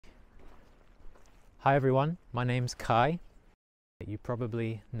Hi everyone, my name's Kai. You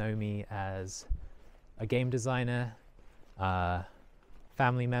probably know me as a game designer,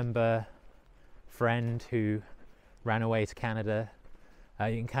 family member, friend who ran away to Canada.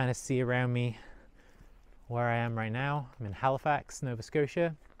 You can kind of see around me where I am right now. I'm in Halifax, Nova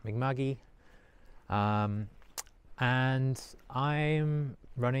Scotia, Mi'kma'ki, and I'm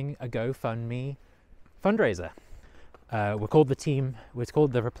running a GoFundMe fundraiser. We're called The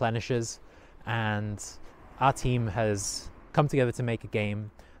Replenishers, and our team has come together to make a game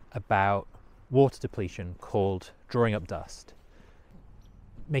about water depletion called Drawing Up Dust.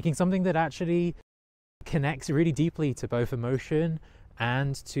 Making something that actually connects really deeply to both emotion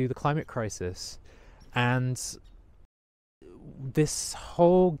and to the climate crisis. And this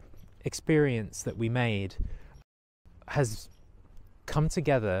whole experience that we made has come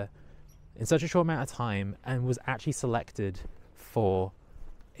together in such a short amount of time and was actually selected for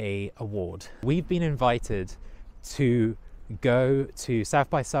an award. We've been invited to go to South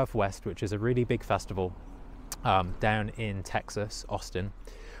by Southwest, which is a really big festival down in Texas, Austin,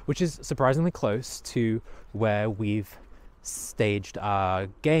 which is surprisingly close to where we've staged our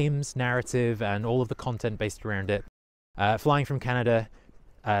games, narrative, and all of the content based around it. Flying from Canada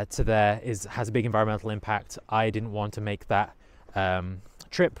to there has a big environmental impact. I didn't want to make that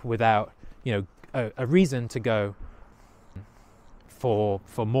trip without, a reason to go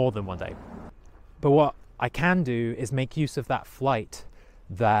for more than one day. But what I can do is make use of that flight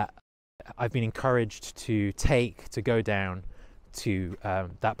that I've been encouraged to take to go down to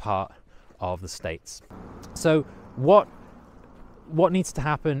that part of the States. So what needs to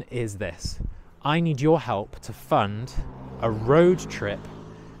happen is this. I need your help to fund a road trip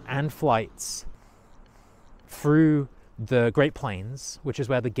and flights through the Great Plains, which is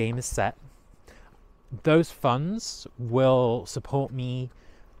where the game is set. Those funds will support me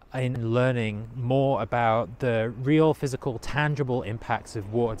in learning more about the real physical, tangible impacts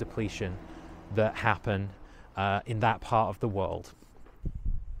of water depletion that happen in that part of the world.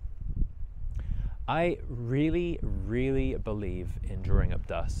 I really, really believe in Drawing Up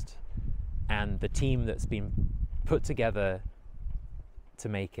Dust, and the team that's been put together to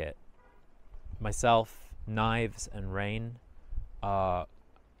make it. Myself, Knives and Rein are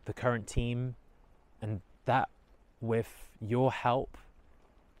the current team, and that, with your help,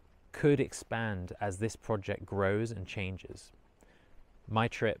 could expand as this project grows and changes. My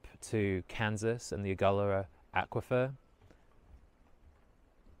trip to Kansas and the Ogallala Aquifer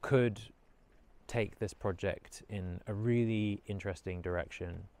could take this project in a really interesting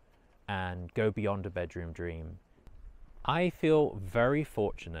direction and go beyond a bedroom dream. I feel very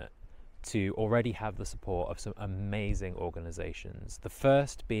fortunate to already have the support of some amazing organizations. The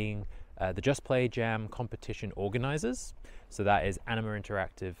first being the Just Play Jam competition organizers. So that is Anima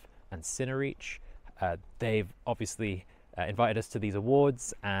Interactive and Cinereach. They've obviously invited us to these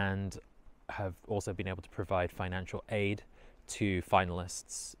awards and have also been able to provide financial aid to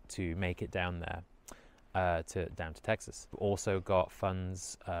finalists to make it down there, down to Texas. We've also got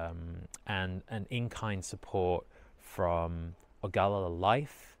funds and in-kind support from Ogallala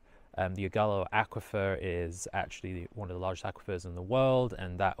Life. The Ogallala Aquifer is actually one of the largest aquifers in the world,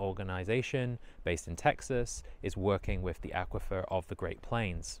 and that organization based in Texas is working with the aquifer of the Great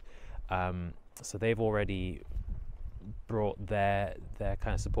Plains. So they've already brought their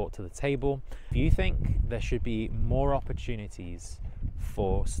kind of support to the table. If you think there should be more opportunities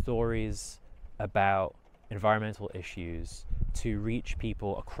for stories about environmental issues to reach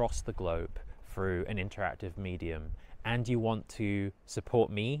people across the globe through an interactive medium, and you want to support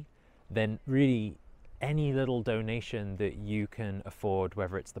me, then really any little donation that you can afford,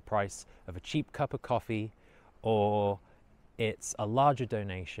 whether it's the price of a cheap cup of coffee or it's a larger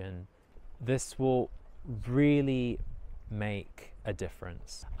donation, this will really make a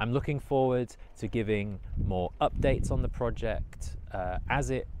difference. I'm looking forward to giving more updates on the project as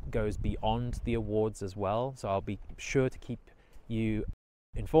it goes beyond the awards as well. So I'll be sure to keep you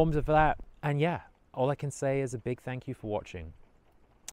informed of that. And yeah, all I can say is a big thank you for watching.